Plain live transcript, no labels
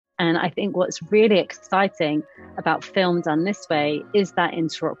And I think what's really exciting about film done this way is that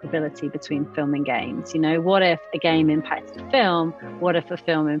interoperability between film and games. You know, what if a game impacted a film? What if a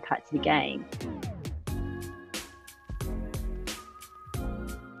film impacted a game?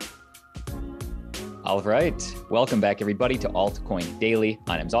 All right. Welcome back, everybody, to Altcoin Daily.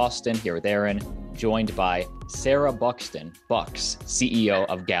 My name's Austin, here with Aaron, joined by Sarah Buxton, Bux, CEO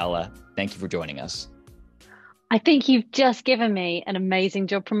of Gala. Thank you for joining us. I think you've just given me an amazing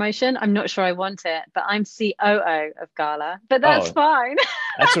job promotion. I'm not sure I want it, but I'm COO of Gala, but that's fine.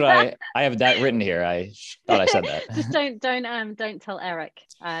 That's what I have that written here. I thought I said that. Just don't tell Eric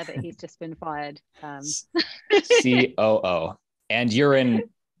that he's just been fired. COO. And you're in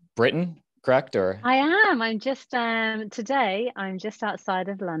Britain, correct? Or I am. I'm just today I'm just outside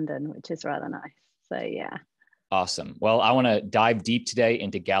of London, which is rather nice. So yeah. Awesome. Well, I want to dive deep today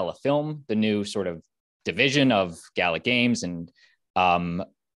into Gala Film, the new sort of division of Gala Games and Gala,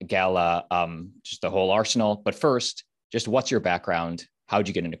 just the whole arsenal. But first, just what's your background? How'd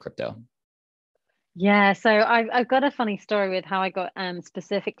you get into crypto? Yeah, so I've got a funny story with how I got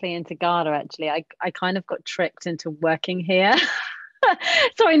specifically into Gala. Actually, I kind of got tricked into working here.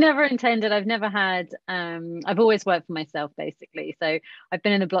 So I never intended. I've never had. I've always worked for myself, basically. So I've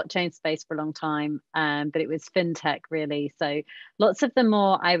been in the blockchain space for a long time, but it was fintech really. So lots of the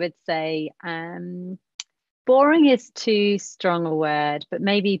more, I would say, boring is too strong a word, but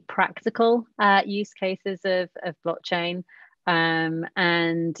maybe practical use cases of blockchain.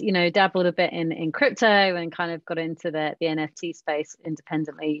 And you know, dabbled a bit in crypto and kind of got into the NFT space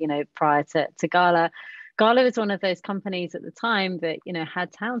independently, you know, prior to Gala. Gala was one of those companies at the time that, you know,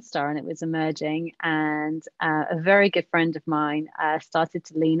 had Townstar and it was emerging. And a very good friend of mine started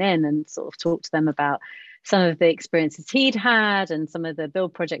to lean in and sort of talk to them about some of the experiences he'd had and some of the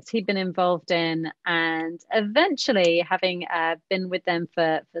build projects he'd been involved in. And eventually, having been with them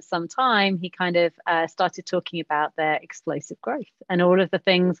for some time, he kind of started talking about their explosive growth and all of the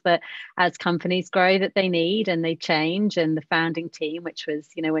things that as companies grow that they need and they change. And the founding team, which was,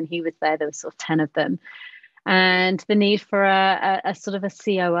 you know, when he was there was sort of 10 of them. And the need for a sort of a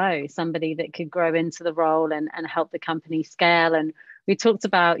COO, somebody that could grow into the role and help the company scale. And we talked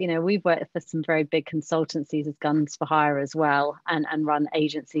about, you know, we've worked for some very big consultancies as guns for hire as well, and run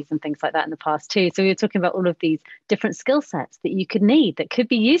agencies and things like that in the past too. So we were talking about all of these different skill sets that you could need that could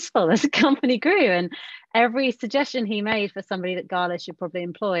be useful as a company grew. And every suggestion he made for somebody that Gala should probably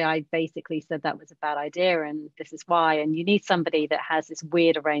employ, I basically said that was a bad idea and this is why. And you need somebody that has this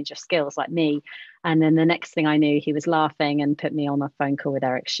weird range of skills like me. And then the next thing I knew, he was laughing and put me on a phone call with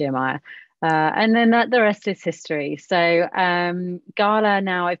Eric Schiermeier. And then the rest is history. So Gala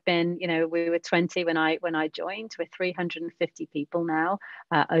now, I've been, you know, we were 20 when I joined. We're 350 people now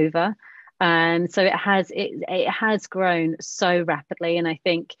over. And so it has grown so rapidly. And I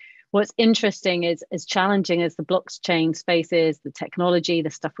think what's interesting is, as challenging as the blockchain space is, the technology, the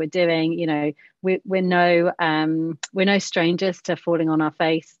stuff we're doing, you know, we're no strangers to falling on our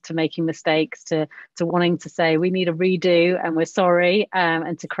face, to making mistakes, to wanting to say we need a redo and we're sorry,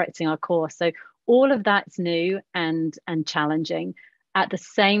 and to correcting our course. So all of that's new and challenging. At the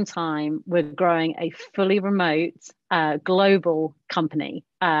same time, we're growing a fully remote global company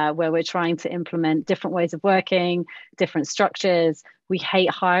where we're trying to implement different ways of working, different structures. We hate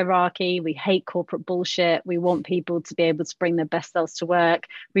hierarchy. We hate corporate bullshit. We want people to be able to bring their best selves to work.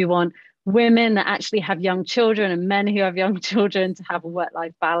 We want women that actually have young children and men who have young children to have a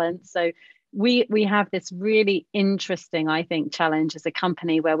work-life balance. So we have this really interesting, I think, challenge as a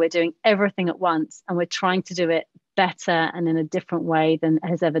company where we're doing everything at once and we're trying to do it better and in a different way than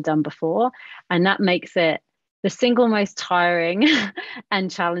has ever done before. And that makes it the single most tiring and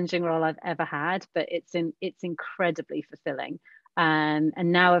challenging role I've ever had, but it's incredibly fulfilling.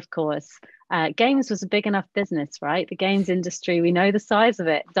 And now, of course, games was a big enough business, right? The games industry, we know the size of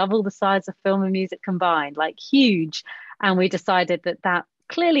it, double the size of film and music combined, like huge. And we decided that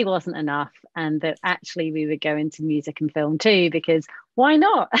clearly wasn't enough and that actually we would go into music and film too, because why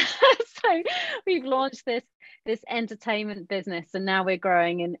not? So we've launched this entertainment business and now we're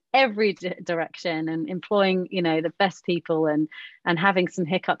growing in every direction and employing, you know, the best people and having some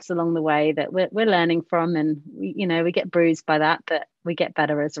hiccups along the way that we're learning from, and we get bruised by that, but we get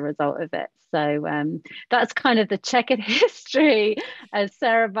better as a result of it. So that's kind of the checkered history as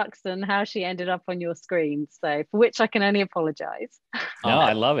Sarah Buxton, how she ended up on your screen, so for which I can only apologize. No,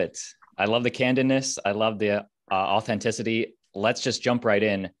 I love it. I love the candidness. I love the authenticity. Let's just jump right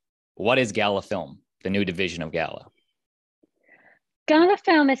in. What is Gala Film, the new division of Gala? Gala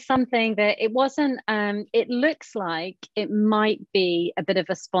Film is something that it wasn't, it looks like it might be a bit of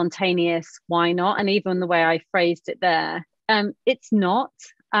a spontaneous why not, and even the way I phrased it there, it's not.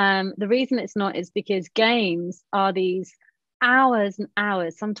 The reason it's not is because games are these hours and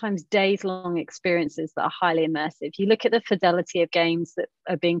hours, sometimes days long experiences that are highly immersive. You look at the fidelity of games that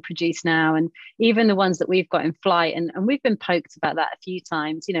are being produced now, and even the ones that we've got in flight, and we've been poked about that a few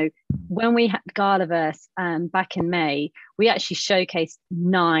times. You know, when we had Galaverse back in May, we actually showcased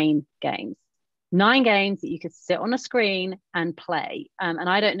 9 games that you could sit on a screen and play. And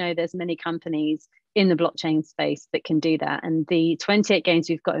I don't know, there's many companies in the blockchain space that can do that. And the 28 games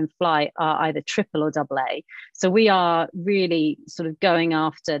we've got in flight are either triple or double A. So we are really sort of going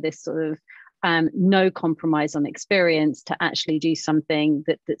after this sort of no compromise on experience to actually do something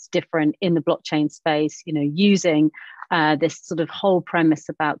that's different in the blockchain space, you know, using this sort of whole premise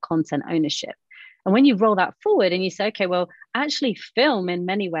about content ownership. And when you roll that forward and you say, okay, well, actually film in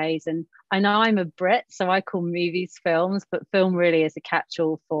many ways, and I know I'm a Brit, so I call movies films, but film really is a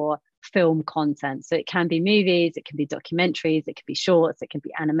catch-all for film content. So it can be movies, it can be documentaries, it can be shorts, it can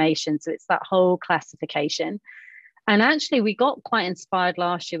be animation. So it's that whole classification. And actually, we got quite inspired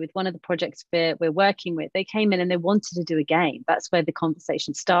last year with one of the projects we're working with. They came in and they wanted to do a game. That's where the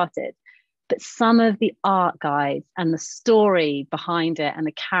conversation started. But some of the art guides and the story behind it and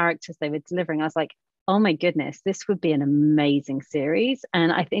the characters they were delivering, I was like, oh my goodness, this would be an amazing series.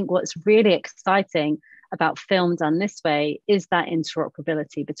 And I think what's really exciting about film done this way is that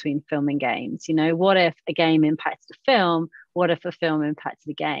interoperability between film and games. You know, what if a game impacted a film? What if a film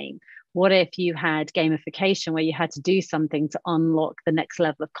impacted a game? What if you had gamification where you had to do something to unlock the next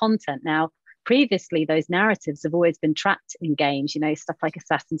level of content? Now, previously, those narratives have always been trapped in games, you know, stuff like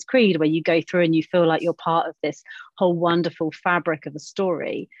Assassin's Creed, where you go through and you feel like you're part of this whole wonderful fabric of a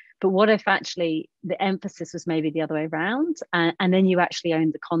story. But what if actually the emphasis was maybe the other way around, and then you actually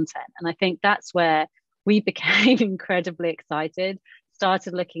owned the content? And I think that's where we became incredibly excited,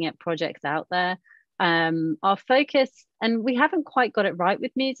 started looking at projects out there. Our focus, and we haven't quite got it right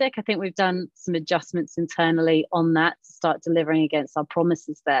with music. I think we've done some adjustments internally on that to start delivering against our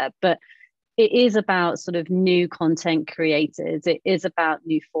promises there. But it is about sort of new content creators. It is about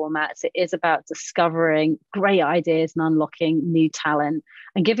new formats. It is about discovering great ideas and unlocking new talent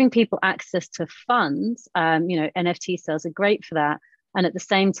and giving people access to funds. You know, NFT sales are great for that. And at the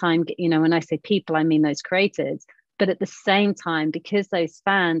same time, you know, when I say people, I mean those creators. But at the same time, because those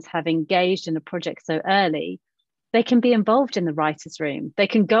fans have engaged in a project so early, they can be involved in the writer's room. They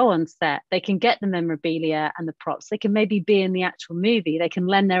can go on set. They can get the memorabilia and the props. They can maybe be in the actual movie. They can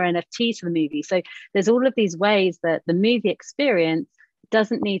lend their NFT to the movie. So there's all of these ways that the movie experience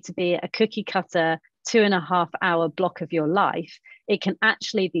doesn't need to be a cookie cutter 2.5 hour block of your life. It can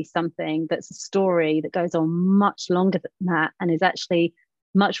actually be something that's a story that goes on much longer than that and is actually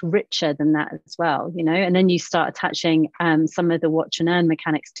much richer than that as well, you know. And then you start attaching some of the watch and earn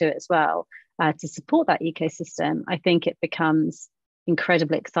mechanics to it as well. To support that ecosystem, I think it becomes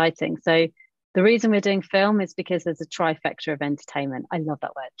incredibly exciting. So the reason we're doing film is because there's a trifecta of entertainment. I love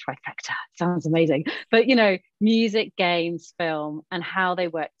that word, trifecta. Sounds amazing. But, you know, music, games, film, and how they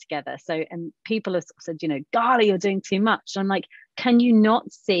work together. So, and people have said, you know, Gala, you're doing too much. I'm like, can you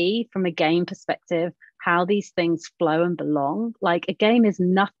not see from a game perspective how these things flow and belong? Like, a game is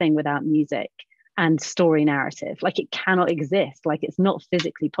nothing without music and story narrative. Like, it cannot exist. Like, it's not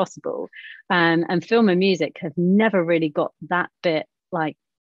physically possible. And film and music have never really got that bit like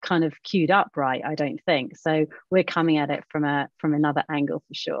kind of queued up right, I don't think. So we're coming at it from another angle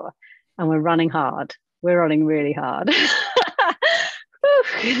for sure. And we're running hard. We're running really hard.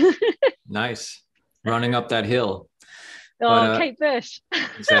 Nice. Running up that hill. Oh, Kate Bush.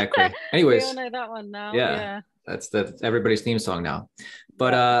 Exactly. Anyways. We all know that one now. Yeah. That's everybody's theme song now.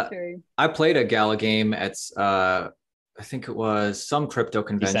 But I played a Gala game at I think it was some crypto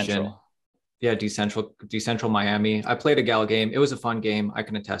convention. Decentral. Yeah, Decentral Miami. I played a Gala game. It was a fun game. I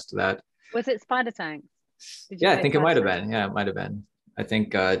can attest to that. Was it Spider Tank? Yeah, I think it might have been. Yeah, it might have been. I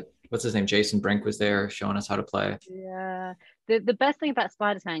think what's his name? Jason Brink was there showing us how to play. Yeah. The best thing about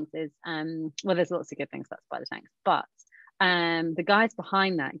Spider Tanks is well, there's lots of good things about Spider Tanks, but the guys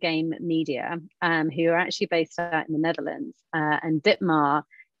behind that Game Media, who are actually based out in the Netherlands, and Ditmar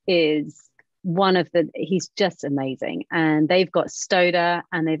is he's just amazing. And they've got Stoda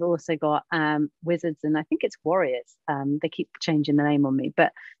and they've also got Wizards, and I think it's Warriors. They keep changing the name on me,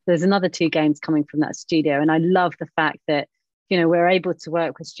 but there's another 2 games coming from that studio. And I love the fact that, you know, we're able to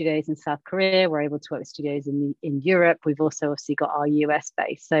work with studios in South Korea. We're able to work with studios in Europe. We've also obviously got our US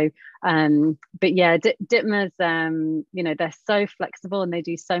base. So, but yeah, Ditmer's, you know, they're so flexible and they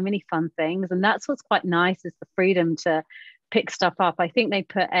do so many fun things. And that's what's quite nice, is the freedom to pick stuff up. I think they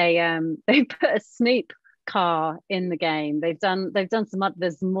put a Snoop car in the game. They've done some other,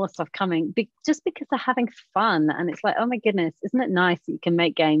 there's more stuff coming just because they're having fun. And it's like, oh my goodness, isn't it nice that you can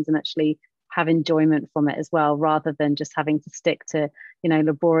make games and actually have enjoyment from it as well, rather than just having to stick to,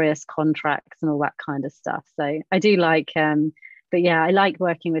 laborious contracts and all that kind of stuff. So I do like, but yeah, I like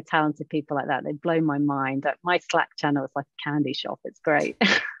working with talented people like that. They blow my mind. My Slack channel is like a candy shop. It's great.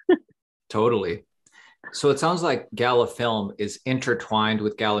 Totally. So it sounds like Gala Film is intertwined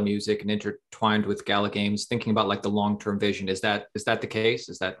with Gala Music and intertwined with Gala Games, thinking about like the long-term vision. Is that the case?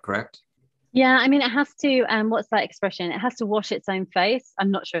 Is that correct? Yeah, I mean, it has to, what's that expression? It has to wash its own face.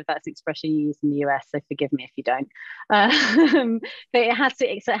 I'm not sure if that's the expression you use in the US, so forgive me if you don't. But it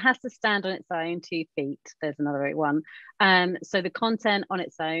has to stand on its own 2 feet. There's another one. So the content on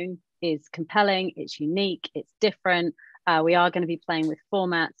its own is compelling, it's unique, it's different. We are going to be playing with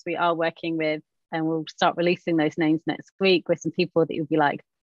formats. We are working with, and we'll start releasing those names next week with some people that you'll be like,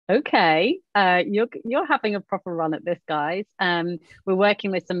 okay, you're having a proper run at this, guys. We're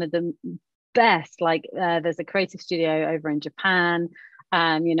working with some of the best, like there's a creative studio over in Japan,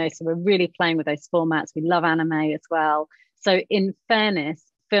 so we're really playing with those formats. We love anime as well. So in fairness,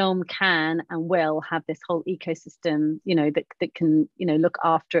 film can and will have this whole ecosystem, that can, look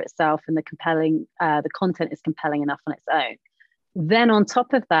after itself, and the content is compelling enough on its own. Then on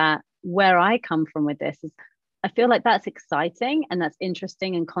top of that, where I come from with this is I feel like that's exciting and that's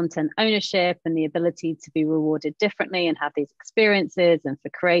interesting, and content ownership and the ability to be rewarded differently and have these experiences, and for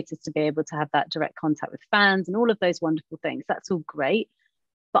creators to be able to have that direct contact with fans and all of those wonderful things. That's all great.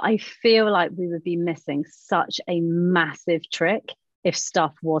 But I feel like we would be missing such a massive trick if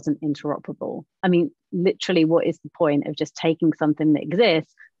stuff wasn't interoperable. I mean, literally, what is the point of just taking something that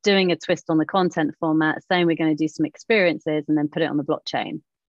exists, doing a twist on the content format, saying we're going to do some experiences and then put it on the blockchain?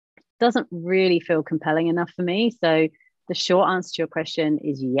 Doesn't really feel compelling enough for me. So the short answer to your question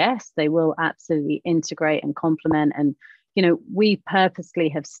is yes, they will absolutely integrate and complement. And, we purposely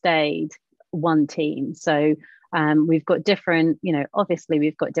have stayed one team. So we've got different, obviously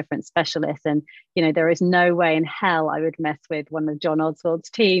we've got different specialists, and, there is no way in hell I would mess with one of John Oswald's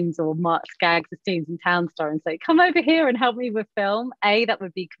teams or Mark Skaggs' teams in Townstar and say, come over here and help me with film. A, that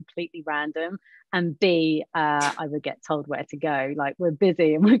would be completely random. And B, I would get told where to go. Like, we're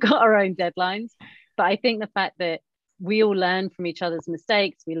busy and we've got our own deadlines. But I think the fact that we all learn from each other's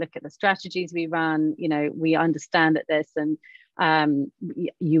mistakes, we look at the strategies we run, we understand that there's some,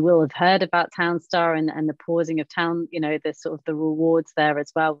 you will have heard about Townstar and the pausing of town, the sort of the rewards there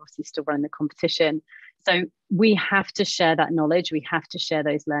as well. Obviously still running the competition. So we have to share that knowledge. We have to share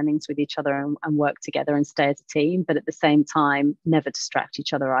those learnings with each other and work together and stay as a team, but at the same time, never distract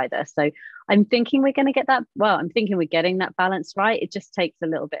each other either. So I'm thinking we're going to get that. Well, I'm thinking we're getting that balance right. It just takes a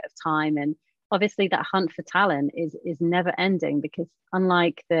little bit of time. And obviously that hunt for talent is never ending, because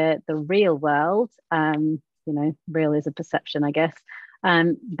unlike the real world, real is a perception, I guess.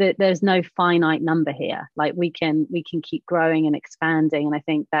 There's no finite number here. Like we can keep growing and expanding. And I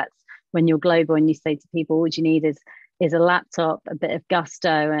think that's when you're global and you say to people, all you need is a laptop, a bit of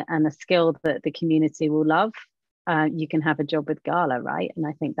gusto, and a skill that the community will love. You can have a job with Gala, right? And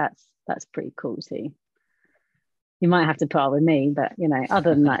I think that's pretty cool too. You might have to put up with me, but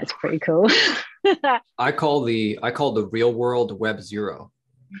other than that, it's pretty cool. I call the real world Web 0.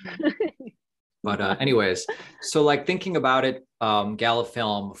 But anyways, so like thinking about it, Gala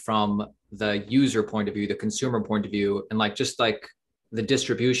Film from the user point of view, the consumer point of view, and like just like the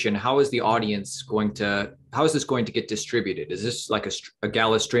distribution, how is this going to get distributed? Is this like a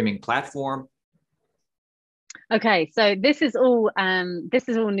Gala streaming platform? Okay, so this is all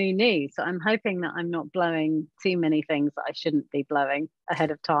new news. So I'm hoping that I'm not blowing too many things that I shouldn't be blowing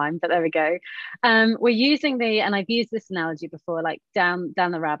ahead of time. But there we go. We're using and I've used this analogy before, like down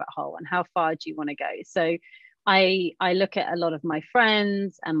the rabbit hole, and how far do you want to go? So I look at a lot of my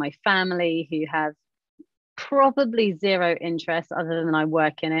friends and my family who have probably zero interest other than I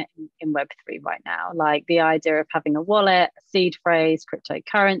work in it in Web3 right now. Like the idea of having a wallet, a seed phrase,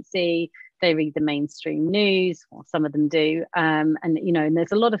 cryptocurrency. They read the mainstream news, or some of them do. And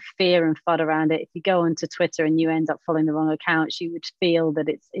there's a lot of fear and FUD around it. If you go onto Twitter and you end up following the wrong accounts, you would feel that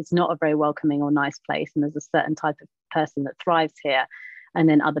it's not a very welcoming or nice place. And there's a certain type of person that thrives here, and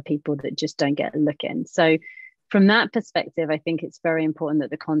then other people that just don't get a look in. So from that perspective, I think it's very important that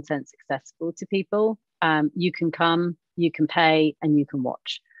the content's accessible to people. You can come, you can pay, and you can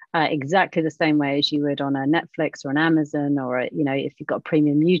watch. Exactly the same way as you would on a Netflix or an Amazon, or if you've got a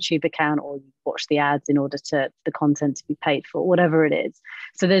premium YouTube account, or you watch the ads in order to the content to be paid for, whatever it is.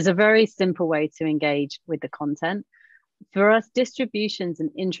 So there's a very simple way to engage with the content. For us, distribution's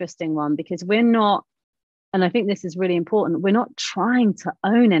an interesting one, because we're not And I think this is really important. We're not trying to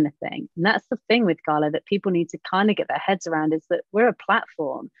own anything. And that's the thing with Gala that people need to kind of get their heads around, is that we're a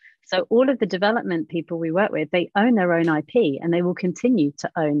platform. So all of the development people we work with, they own their own IP, and they will continue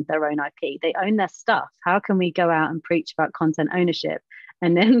to own their own IP. They own their stuff. How can we go out and preach about content ownership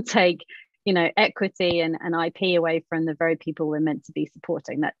and then take, equity and IP away from the very people we're meant to be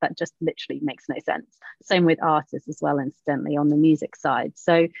supporting? That just literally makes no sense. Same with artists as well, incidentally, on the music side.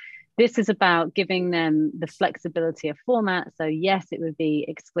 So this is about giving them the flexibility of format. So yes, it would be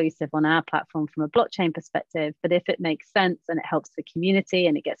exclusive on our platform from a blockchain perspective, but if it makes sense and it helps the community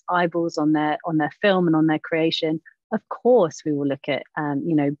and it gets eyeballs on their film and on their creation, of course we will look at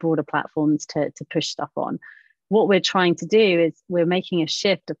broader platforms to push stuff on. What we're trying to do is we're making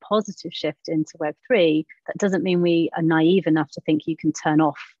a positive shift into Web3. That doesn't mean we are naive enough to think you can turn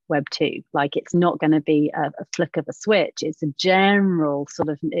off Web2. Like, it's not going to be a flick of a switch. It's a general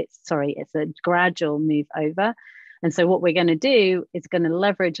it's a gradual move over. And so what we're going to do is going to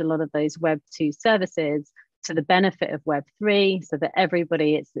leverage a lot of those Web2 services to the benefit of Web3, so that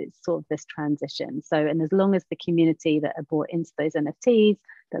everybody, it's sort of this transition. So, and as long as the community that are bought into those NFTs,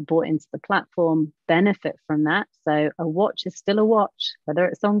 that are bought into the platform, benefit from that. So a watch is still a watch, whether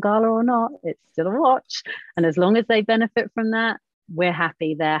it's on Gala or not, it's still a watch. And as long as they benefit from that, we're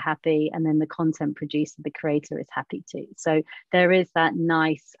happy, they're happy, and then the content producer, the creator, is happy too. So there is that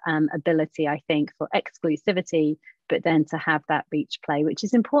nice ability, I think, for exclusivity, but then to have that reach play, which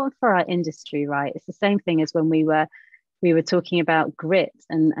is important for our industry, right? It's the same thing as when we were talking about Grit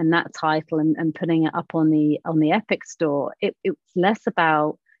and that title and putting it up on the Epic store. It's less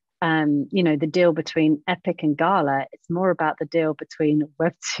about the deal between Epic and Gala. It's more about the deal between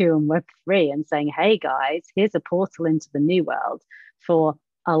Web2 and Web3, and saying, hey guys, here's a portal into the new world for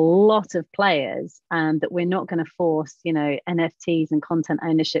a lot of players, that we're not going to force, NFTs and content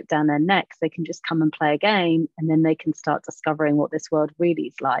ownership down their necks. They can just come and play a game, and then they can start discovering what this world really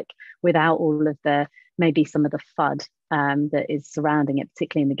is like, without all of maybe some of the FUD that is surrounding it,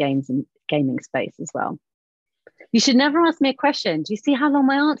 particularly in the games and gaming space as well. You should never ask me a question. Do you see how long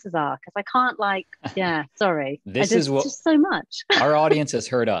my answers are? Because I can't sorry. This is what just so much. Our audience has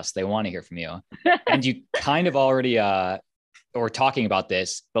heard us. They want to hear from you. And you kind of already or talking about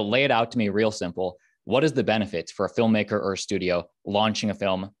this, but lay it out to me real simple. What is the benefits for a filmmaker or a studio launching a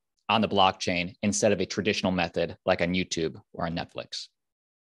film on the blockchain instead of a traditional method like on YouTube or on Netflix?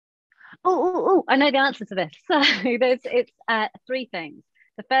 Oh, I know the answer to this. So it's three things.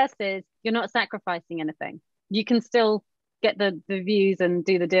 The first is you're not sacrificing anything. You can still get the views and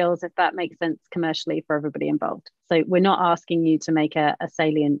do the deals if that makes sense commercially for everybody involved. So we're not asking you to make a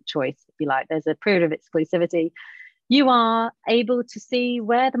salient choice, if you like. There's a period of exclusivity. You are able to see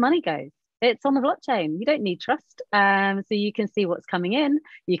where the money goes. It's on the blockchain. You don't need trust. So you can see what's coming in.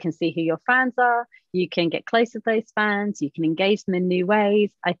 You can see who your fans are. You can get close to those fans. You can engage them in new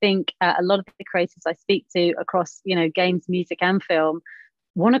ways. I think a lot of the creators I speak to across, games, music, and film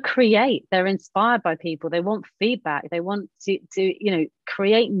want to create. They're inspired by people. They want feedback. They want to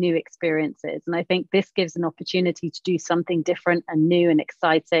create new experiences. And I think this gives an opportunity to do something different and new and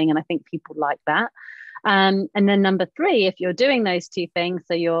exciting. And I think people like that. And then number three, if you're doing those two things,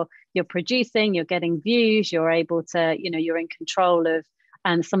 so you're producing, you're getting views, you're able to, you're in control of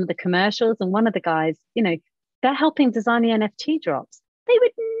some of the commercials. And one of the guys, they're helping design the NFT drops. They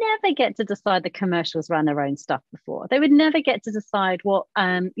would never get to decide the commercials around their own stuff before. They would never get to decide what,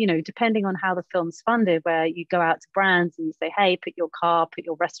 depending on how the film's funded, where you go out to brands and you say, hey, put your car, put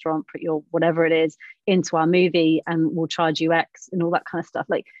your restaurant, put your whatever it is into our movie and we'll charge you X and all that kind of stuff.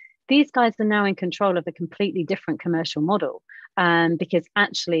 Like, these guys are now in control of a completely different commercial model, because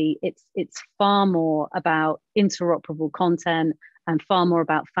actually it's far more about interoperable content and far more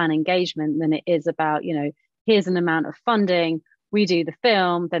about fan engagement than it is about, here's an amount of funding, we do the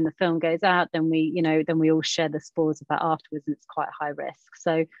film, then the film goes out, then we all share the spoils of that afterwards, and it's quite high risk.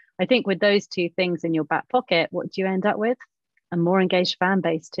 So I think with those two things in your back pocket, what do you end up with? A more engaged fan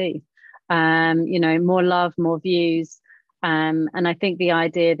base too. More love, more views. And I think the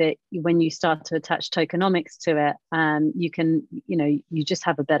idea that when you start to attach tokenomics to it, you can, you just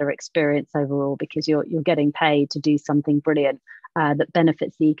have a better experience overall, because you're getting paid to do something brilliant that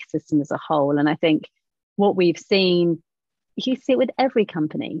benefits the ecosystem as a whole. And I think what we've seen, you see it with every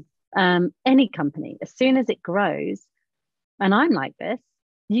company, any company, as soon as it grows, and I'm like this,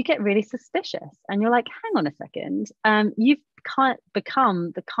 you get really suspicious and you're like, hang on a second, you've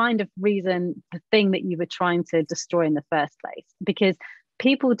become the kind of reason, the thing that you were trying to destroy in the first place, because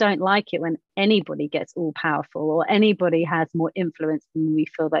people don't like it when anybody gets all powerful or anybody has more influence than we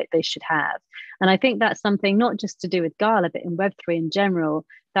feel like they should have. And I think that's something not just to do with Gala, but in Web3 in general,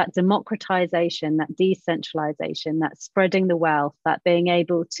 that democratization, that decentralization, that spreading the wealth, that being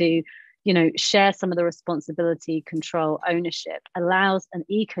able to, share some of the responsibility, control, ownership allows an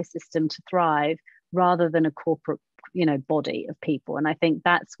ecosystem to thrive rather than a corporate, body of people. And I think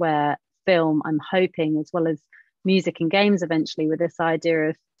that's where film, I'm hoping, as well as music and games eventually, with this idea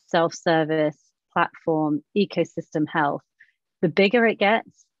of self-service, platform, ecosystem health, the bigger it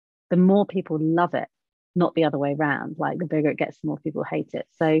gets, the more people love it, not the other way around. Like the bigger it gets, the more people hate it.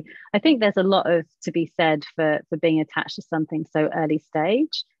 So I think there's a lot to be said for being attached to something so early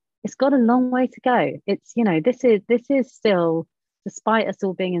stage. It's got a long way to go. It's, this is still, despite us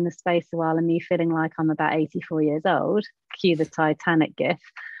all being in the space a while and me feeling like I'm about 84 years old, cue the Titanic gif.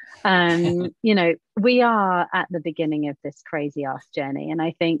 We are at the beginning of this crazy ass journey. And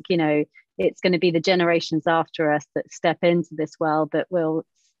I think, it's going to be the generations after us that step into this world that will,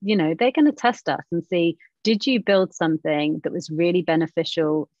 they're going to test us and see, did you build something that was really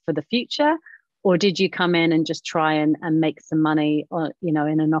beneficial for the future? Or did you come in and just try and make some money, or, in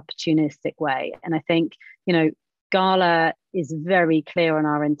an opportunistic way? And I think, Gala is very clear on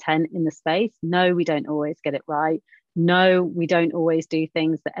our intent in the space. No, we don't always get it right. No, we don't always do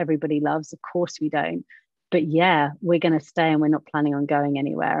things that everybody loves. Of course we don't. But yeah, we're going to stay and we're not planning on going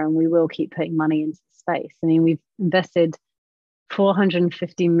anywhere. And we will keep putting money into the space. I mean, we've invested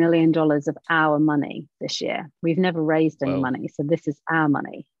 $450 million of our money this year. We've never raised any money. So this is our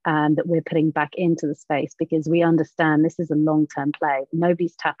money that we're putting back into the space because we understand this is a long-term play.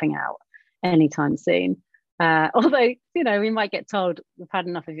 Nobody's tapping out anytime soon. Although, we might get told, we've had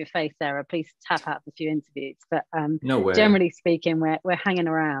enough of your face, Sarah, please tap out a few interviews. But no way. Generally speaking, we're hanging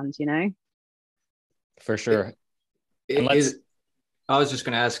around, For sure. I was just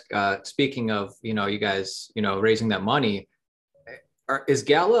going to ask, speaking of, you guys, raising that money, is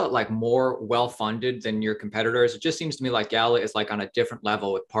Gala like more well-funded than your competitors? It just seems to me like Gala is like on a different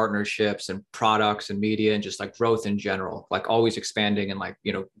level with partnerships and products and media and just like growth in general, like always expanding and like,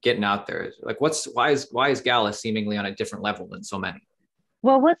 getting out there. Like why is Gala seemingly on a different level than so many?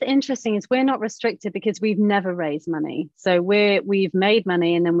 Well, what's interesting is we're not restricted because we've never raised money. So we've made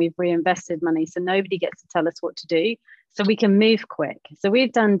money and then we've reinvested money. So nobody gets to tell us what to do. So we can move quick. So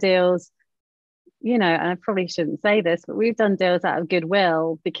we've done deals, and I probably shouldn't say this, but we've done deals out of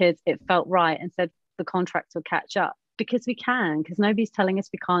goodwill because it felt right and said the contracts will catch up because we can, because nobody's telling us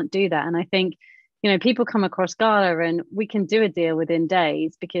we can't do that. And I think, people come across Gala and we can do a deal within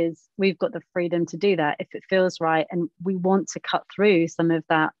days because we've got the freedom to do that if it feels right. And we want to cut through some of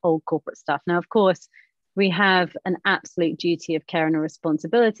that old corporate stuff. Now, of course, we have an absolute duty of care and a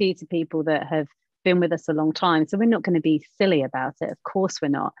responsibility to people that have been with us a long time. So we're not going to be silly about it. Of course we're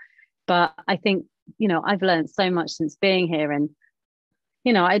not. But I think, I've learned so much since being here. And,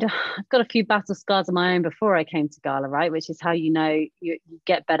 I've got a few battle scars of my own before I came to Gala, right? Which is how, you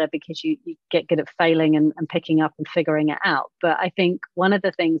get better because you get good at failing and picking up and figuring it out. But I think one of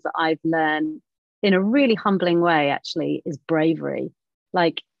the things that I've learned in a really humbling way, actually, is bravery.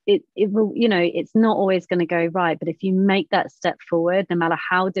 Like it will, it's not always going to go right. But if you make that step forward, no matter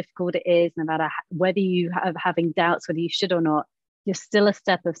how difficult it is, no matter whether you have having doubts whether you should or not, you're still a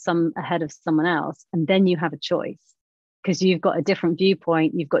step ahead of someone else. And then you have a choice because you've got a different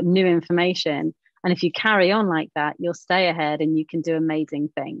viewpoint, you've got new information. And if you carry on like that, you'll stay ahead and you can do amazing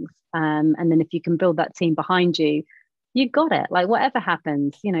things. And then if you can build that team behind you, you got it. Like whatever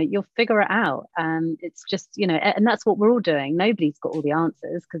happens, you'll figure it out. It's just, and that's what we're all doing. Nobody's got all the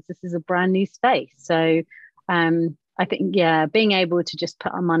answers because this is a brand new space. So I think, being able to just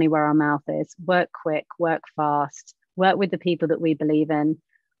put our money where our mouth is, work quick, work fast, work with the people that we believe in.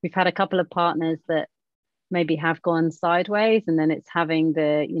 We've had a couple of partners that maybe have gone sideways, and then it's having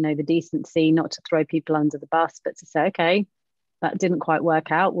the decency not to throw people under the bus, but to say, okay, that didn't quite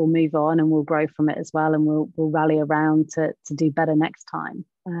work out. We'll move on and we'll grow from it as well. And we'll rally around to do better next time.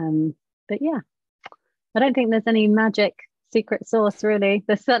 But yeah, I don't think there's any magic secret sauce, really.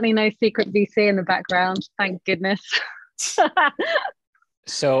 There's certainly no secret VC in the background. Thank goodness.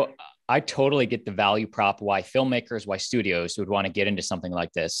 So I totally get the value prop, why filmmakers, why studios would want to get into something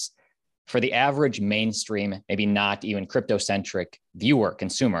like this. For the average mainstream, maybe not even crypto-centric viewer,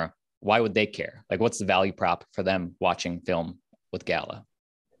 consumer, why would they care? Like, what's the value prop for them watching film with Gala?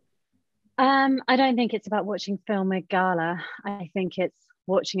 I don't think it's about watching film with Gala. I think it's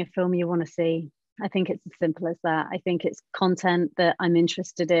watching a film you want to see. I think it's as simple as that. I think it's content that I'm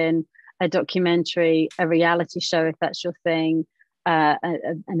interested in, a documentary, a reality show, if that's your thing,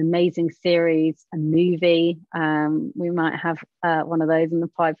 an amazing series, a movie. We might have one of those in the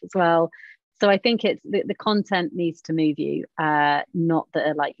pipe as well. So I think it's the content needs to move you, not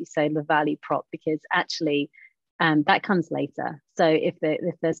the, like you say, the value prop, because actually that comes later. So if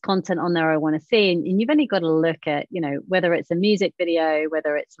there's content on there I want to see, and you've only got to look at, whether it's a music video,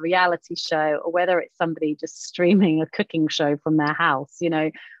 whether it's a reality show, or whether it's somebody just streaming a cooking show from their house,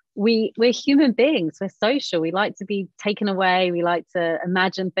 we're human beings. We're social. We like to be taken away. We like to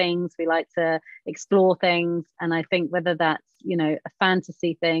imagine things. We like to explore things. And I think whether that's, a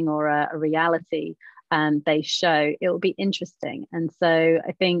fantasy thing or a reality based show, it will be interesting. And so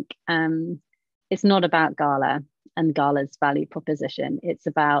I think it's not about Gala and Gala's value proposition. It's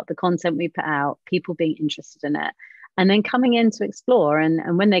about the content we put out, people being interested in it, and then coming in to explore.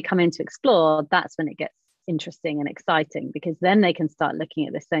 And when they come in to explore, that's when it gets interesting and exciting, because then they can start looking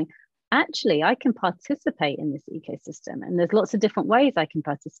at this saying, actually, I can participate in this ecosystem, and there's lots of different ways I can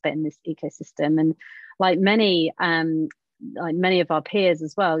participate in this ecosystem. And like many of our peers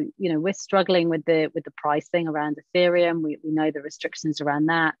as well, we're struggling with the pricing around Ethereum. We know the restrictions around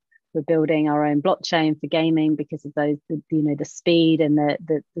that. We're building our own blockchain for gaming because of those, the speed and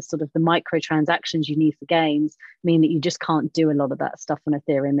the sort of the microtransactions you need for games mean that you just can't do a lot of that stuff on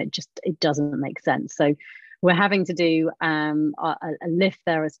Ethereum. It doesn't make sense. So we're having to do a lift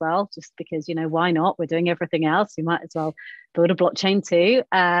there as well, just because, why not? We're doing everything else. We might as well build a blockchain too.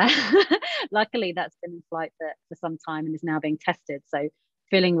 Luckily, that's been in flight for some time and is now being tested. So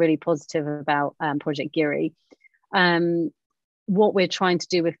feeling really positive about Project Geary. What we're trying to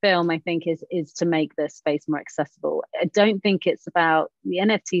do with film, I think, is to make this space more accessible. I don't think it's about the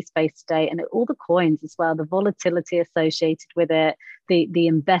NFT space today and all the coins as well, the volatility associated with it, the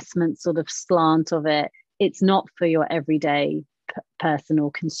investment sort of slant of it. It's not for your everyday person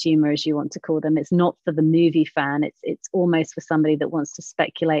or consumer, as you want to call them. It's not for the movie fan. It's almost for somebody that wants to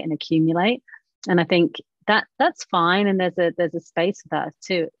speculate and accumulate. And I think that's fine. And there's a space for that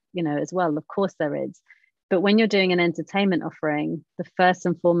too, as well. Of course there is. But when you're doing an entertainment offering, the first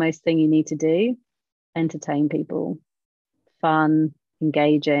and foremost thing you need to do, entertain people. Fun,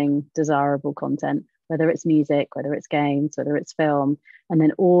 engaging, desirable content, whether it's music, whether it's games, whether it's film, and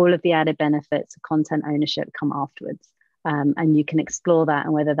then all of the added benefits of content ownership come afterwards. And you can explore that,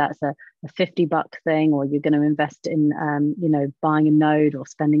 and whether that's a $50 thing, or you're going to invest in, buying a node or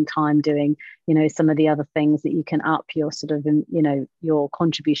spending time doing, some of the other things that you can up your sort of, your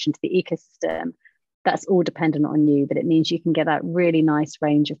contribution to the ecosystem. That's all dependent on you, but it means you can get that really nice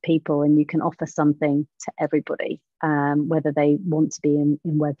range of people, and you can offer something to everybody, whether they want to be in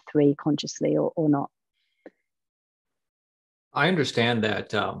Web3 consciously or not. I understand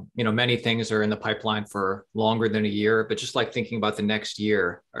that, many things are in the pipeline for longer than a year, but just like thinking about the next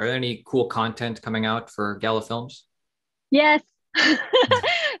year, are there any cool content coming out for Gala Films? Yes.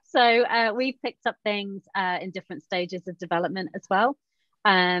 So we've picked up things in different stages of development as well.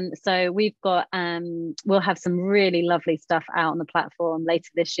 So we've got, we'll have some really lovely stuff out on the platform later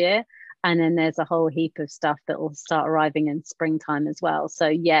this year. And then there's a whole heap of stuff that will start arriving in springtime as well. So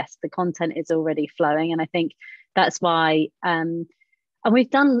yes, the content is already flowing. And I think that's why, and we've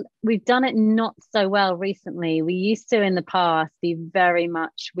done it not so well recently. We used to, in the past, be very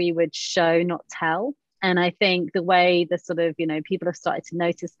much, we would show, not tell. And I think the way the sort of, people have started to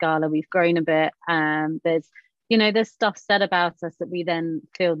notice Gala, we've grown a bit. There's stuff said about us that we then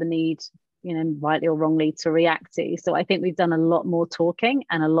feel the need, rightly or wrongly, to react to. So I think we've done a lot more talking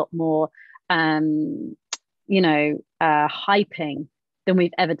and a lot more, hyping than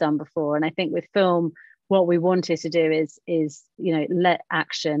we've ever done before. And I think with film, what we wanted to do is let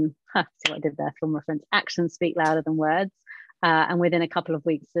action, see what I did there, film reference, action speak louder than words. And within a couple of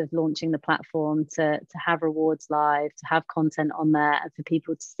weeks of launching the platform, to have rewards live, to have content on there, and for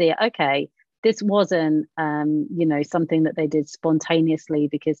people to see, okay, this wasn't, something that they did spontaneously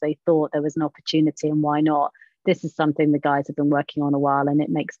because they thought there was an opportunity, and why not? This is something the guys have been working on a while, and it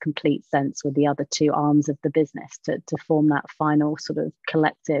makes complete sense with the other two arms of the business to form that final sort of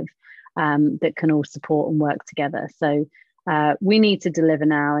collective that can all support and work together. So we need to deliver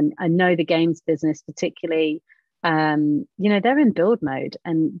now. And I know the games business particularly, they're in build mode,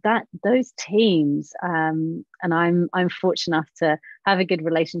 and those teams, and I'm fortunate enough to have a good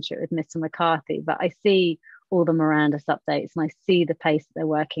relationship with Mr. McCarthy, but I see all the Miranda's updates, and I see the pace that they're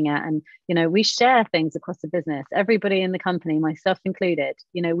working at. And, we share things across the business, everybody in the company, myself included.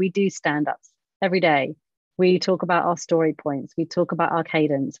 We do stand-ups every day. We talk about our story points. We talk about our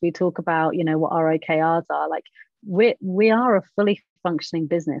cadence. We talk about, what our OKRs are. Like, we are a fully functioning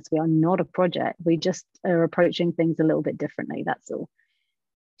business. We are not a project. We just are approaching things a little bit differently. That's all.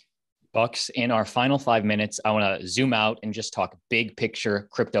 Bucks, in our final 5 minutes, I want to zoom out and just talk big picture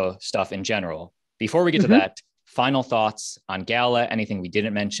crypto stuff in general. Before we get to that, final thoughts on Gala, anything we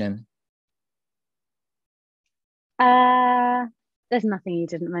didn't mention? There's nothing you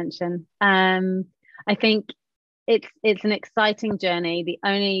didn't mention. I think it's an exciting journey. The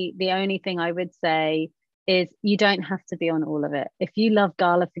only thing I would say is you don't have to be on all of it. If you love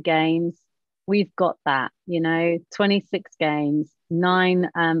Gala for games, we've got that, 26 games, 9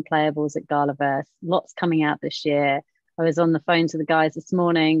 playables at Galaverse, lots coming out this year. I was on the phone to the guys this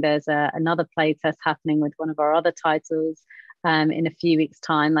morning. There's another play test happening with one of our other titles in a few weeks'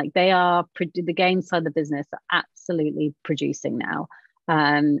 time. Like the game side of the business are absolutely producing now.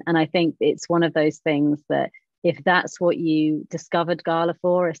 And I think it's one of those things that if that's what you discovered Gala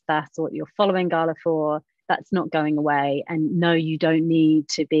for, if that's what you're following Gala for, that's not going away. And no, you don't need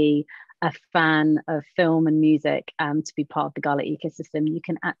to be a fan of film and music to be part of the Gala ecosystem. You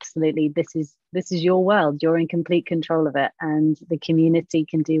can absolutely, this is your world. You're in complete control of it, and the community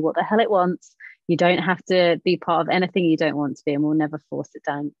can do what the hell it wants. You don't have to be part of anything you don't want to be, and we'll never force it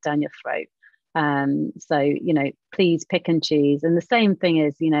down your throat. So please pick and choose. And the same thing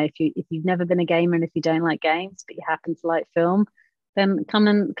is, if you've never been a gamer and if you don't like games but you happen to like film, then come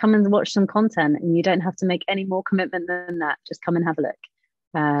and watch some content, and you don't have to make any more commitment than that. Just come and have a look.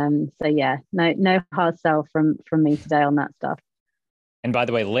 So yeah, no hard sell from me today on that stuff. And by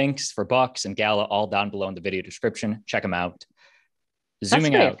the way, links for Bucks and Gala all down below in the video description. Check them out.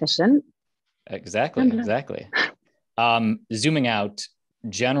 Zooming That's very out. efficient. Exactly. Zooming out,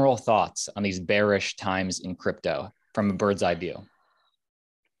 general thoughts on these bearish times in crypto from a bird's eye view.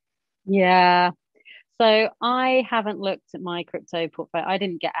 Yeah. So I haven't looked at my crypto portfolio. I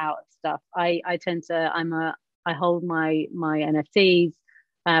didn't get out of stuff. I hold my NFTs,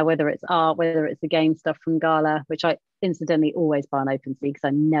 whether it's art, whether it's the game stuff from Gala, which I incidentally always buy on OpenSea because I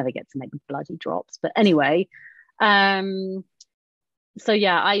never get to make the bloody drops. But anyway, so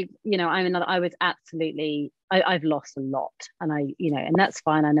yeah, I've lost a lot, and and that's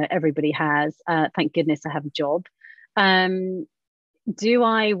fine. I know everybody has. Thank goodness I have a job. Do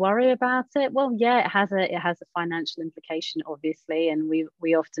I worry about it? Well, yeah, it has a financial implication, obviously, and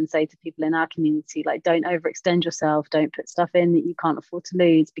we often say to people in our community, like, don't overextend yourself, don't put stuff in that you can't afford to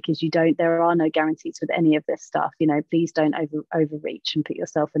lose, because there are no guarantees with any of this stuff. Please don't overreach and put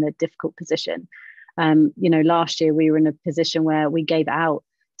yourself in a difficult position. Last year we were in a position where we gave out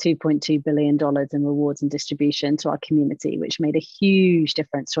 $2.2 billion in rewards and distribution to our community, which made a huge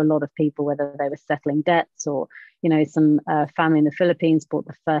difference to a lot of people, whether they were settling debts or, some family in the Philippines bought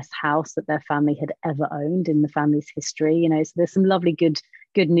the first house that their family had ever owned in the family's history. So there's some lovely,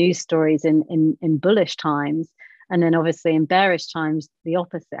 good news stories in bullish times. And then obviously in bearish times, the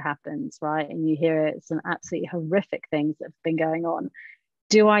opposite happens, right? And you hear some absolutely horrific things that have been going on.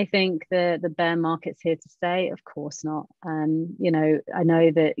 Do I think the bear market's here to stay? Of course not. I know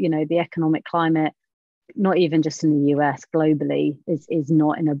that, the economic climate, not even just in the US, globally, is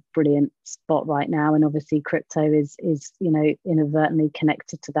not in a brilliant spot right now. And obviously crypto is inadvertently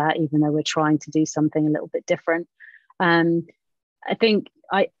connected to that, even though we're trying to do something a little bit different. I think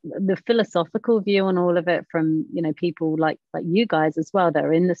the philosophical view on all of it from people like you guys as well that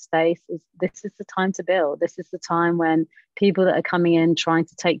are in the space is, this is the time to build. This is the time when people that are coming in trying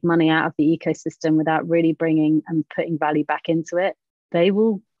to take money out of the ecosystem without really bringing and putting value back into it, they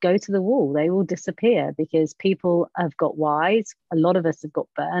will go to the wall. They will disappear because people have got wise. A lot of us have got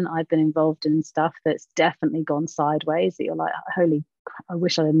burnt. I've been involved in stuff that's definitely gone sideways that you're like, holy, I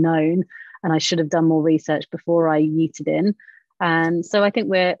wish I'd have known, and I should have done more research before I yeeted in. So I think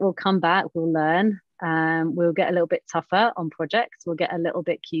we'll come back, we'll learn, we'll get a little bit tougher on projects, we'll get a little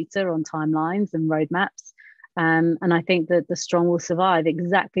bit cuter on timelines and roadmaps. And I think that the strong will survive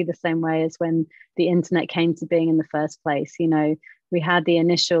exactly the same way as when the internet came to being in the first place. We had the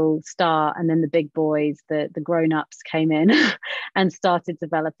initial start, and then the big boys, the grown-ups came in and started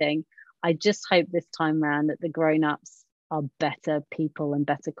developing. I just hope this time around that the grown-ups are better people and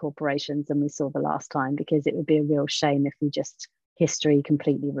better corporations than we saw the last time, because it would be a real shame if history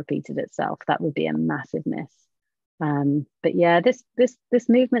completely repeated itself. That would be a massive miss. But yeah, this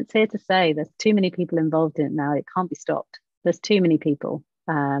movement's here to stay. There's too many people involved in it now. It can't be stopped. There's too many people.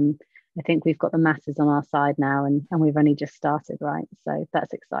 I think we've got the masses on our side now, and we've only just started, right? So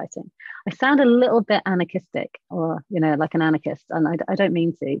that's exciting. I sound a little bit anarchistic, or like an anarchist, and I don't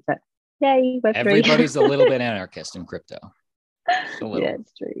mean to, but yay, Web3. Everybody's a little bit anarchist in crypto. Yeah,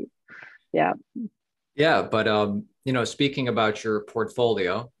 it's true. Yeah. Yeah, but speaking about your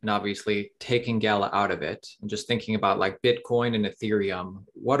portfolio and obviously taking Gala out of it and just thinking about like Bitcoin and Ethereum,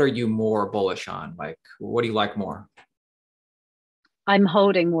 what are you more bullish on? Like, what do you like more? I'm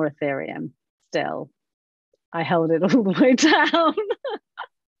holding more Ethereum still. I held it all the way down.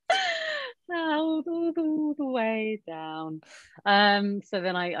 Held all the way down. So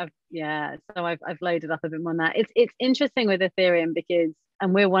then I've loaded up a bit more on that. It's interesting with Ethereum because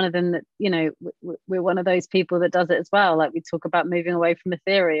we're one of them that, we're one of those people that does it as well. Like, we talk about moving away from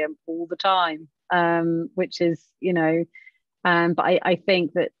Ethereum all the time, which is, but I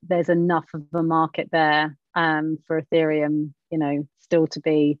think that there's enough of a market there for Ethereum, still to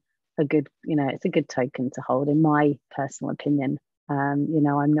be a good, it's a good token to hold, in my personal opinion.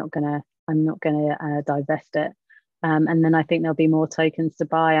 I'm not gonna divest it. And then I think there'll be more tokens to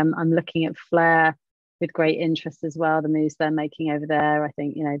buy. I'm looking at Flare with great interest as well, the moves they're making over there. I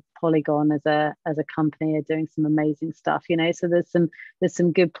think, Polygon as a company are doing some amazing stuff, so there's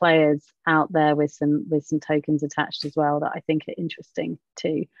some good players out there with some tokens attached as well that I think are interesting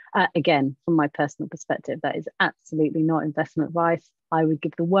too. Again, from my personal perspective, that is absolutely not investment advice. I would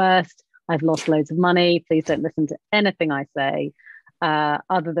give the worst. I've lost loads of money. Please don't listen to anything I say,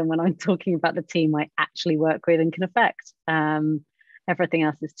 other than when I'm talking about the team I actually work with and can affect. Everything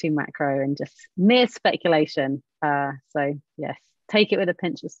else is too macro and just mere speculation. So yes, take it with a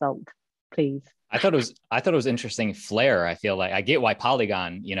pinch of salt, please. I thought it was interesting. Flare, I feel like I get why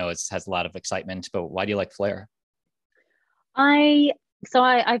Polygon, has a lot of excitement, but why do you like Flare? I've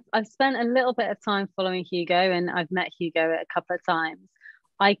spent a little bit of time following Hugo, and I've met Hugo a couple of times.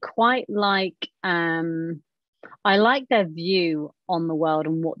 I quite like I like their view on the world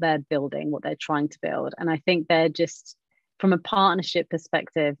and what they're building, what they're trying to build. And I think they're just, from a partnership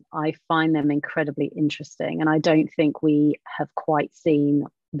perspective, I find them incredibly interesting. And I don't think we have quite seen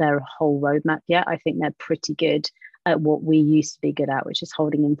their whole roadmap yet. I think they're pretty good at what we used to be good at, which is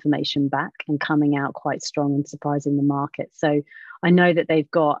holding information back and coming out quite strong and surprising the market. So I know that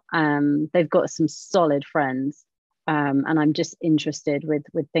they've got some solid friends. And I'm just interested with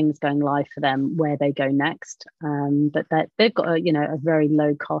things going live for them, where they go next. But they've got a very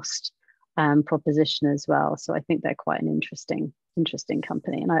low cost proposition as well. So I think they're quite an interesting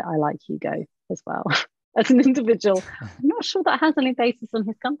company. And I like Hugo as well. As an individual, I'm not sure that has any basis on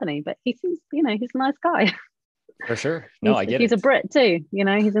his company, but he seems, he's a nice guy. For sure. No, I get it. He's a Brit too,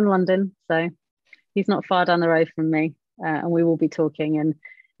 he's in London. So he's not far down the road from me. And we will be talking in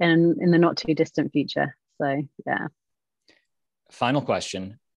the not too distant future. So yeah. Final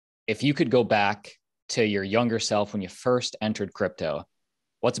question. If you could go back to your younger self when you first entered crypto,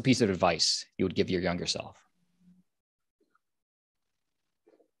 what's a piece of advice you would give your younger self?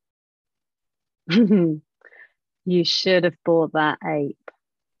 You should have bought that ape.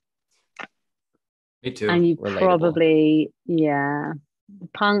 Me too. And you Relatable. probably, the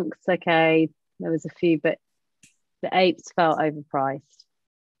punks, okay, there was a few, but the apes felt overpriced,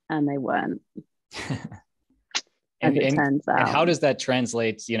 and they weren't. As it turns out. And how does that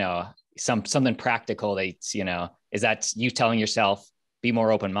translate, something practical that, is that you telling yourself, be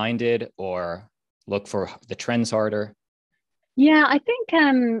more open-minded or look for the trends harder? Yeah, I think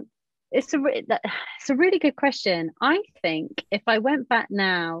it's a really good question. I think if I went back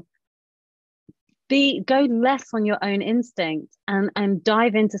now, go less on your own instinct and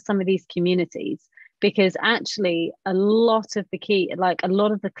dive into some of these communities, because actually a lot of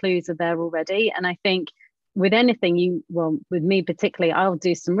the clues are there already. And I think with anything, with me particularly, I'll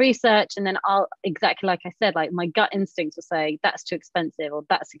do some research, and then I'll, exactly like I said, like my gut instincts will say that's too expensive or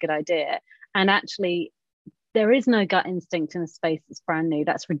that's a good idea. And actually there is no gut instinct in a space that's brand new.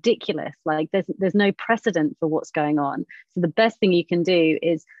 That's ridiculous. Like there's no precedent for what's going on. So the best thing you can do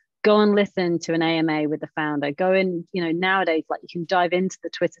is go and listen to an AMA with the founder. Go in, nowadays, like you can dive into the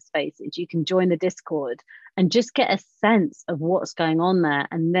Twitter spaces, you can join the Discord and just get a sense of what's going on there.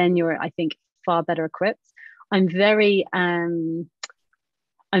 And then you're, I think, far better equipped. I'm very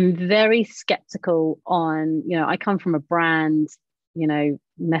skeptical on, I come from a brand,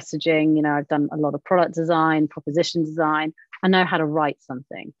 messaging, I've done a lot of product design, proposition design. I know how to write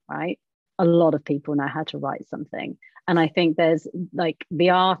something, right? A lot of people know how to write something. And I think there's like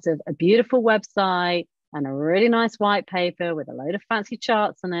the art of a beautiful website and a really nice white paper with a load of fancy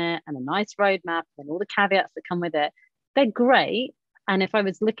charts on it and a nice roadmap and all the caveats that come with it. They're great. And if I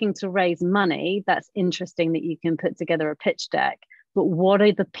was looking to raise money, that's interesting that you can put together a pitch deck. But what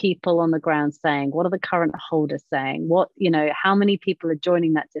are the people on the ground saying? What are the current holders saying? How many people are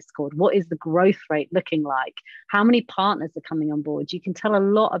joining that Discord? What is the growth rate looking like? How many partners are coming on board? You can tell a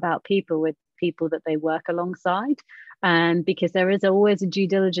lot about people with people that they work alongside. Because there is always a due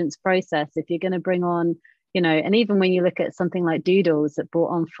diligence process. If you're going to bring on, and even when you look at something like Doodles that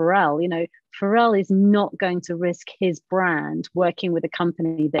brought on Pharrell, Pharrell is not going to risk his brand working with a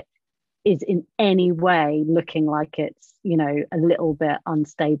company that is in any way looking like it's, a little bit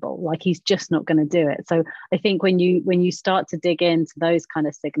unstable. Like he's just not going to do it. So I think when you start to dig into those kind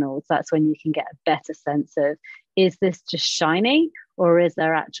of signals, that's when you can get a better sense of, is this just shiny or is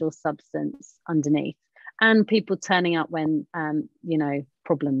there actual substance underneath? and people turning up when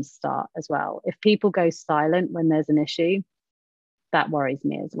problems start as well. If people go silent when there's an issue, that worries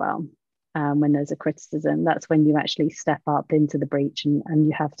me as well. When there's a criticism, that's when you actually step up into the breach, and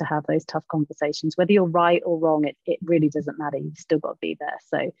you have to have those tough conversations. Whether you're right or wrong, it really doesn't matter. You've still got to be there.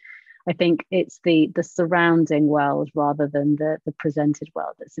 So I think it's the surrounding world rather than the presented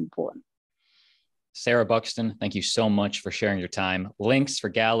world that's important. Sarah Buxton, thank you so much for sharing your time. Links for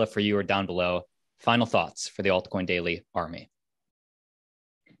Gala for you are down below. Final thoughts for the Altcoin Daily Army.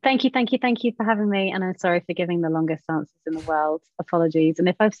 Thank you for having me. And I'm sorry for giving the longest answers in the world. Apologies. And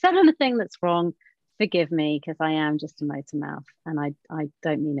if I've said anything that's wrong, forgive me, because I am just a motor mouth and I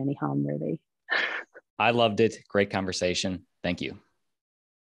don't mean any harm, really. I loved it. Great conversation. Thank you.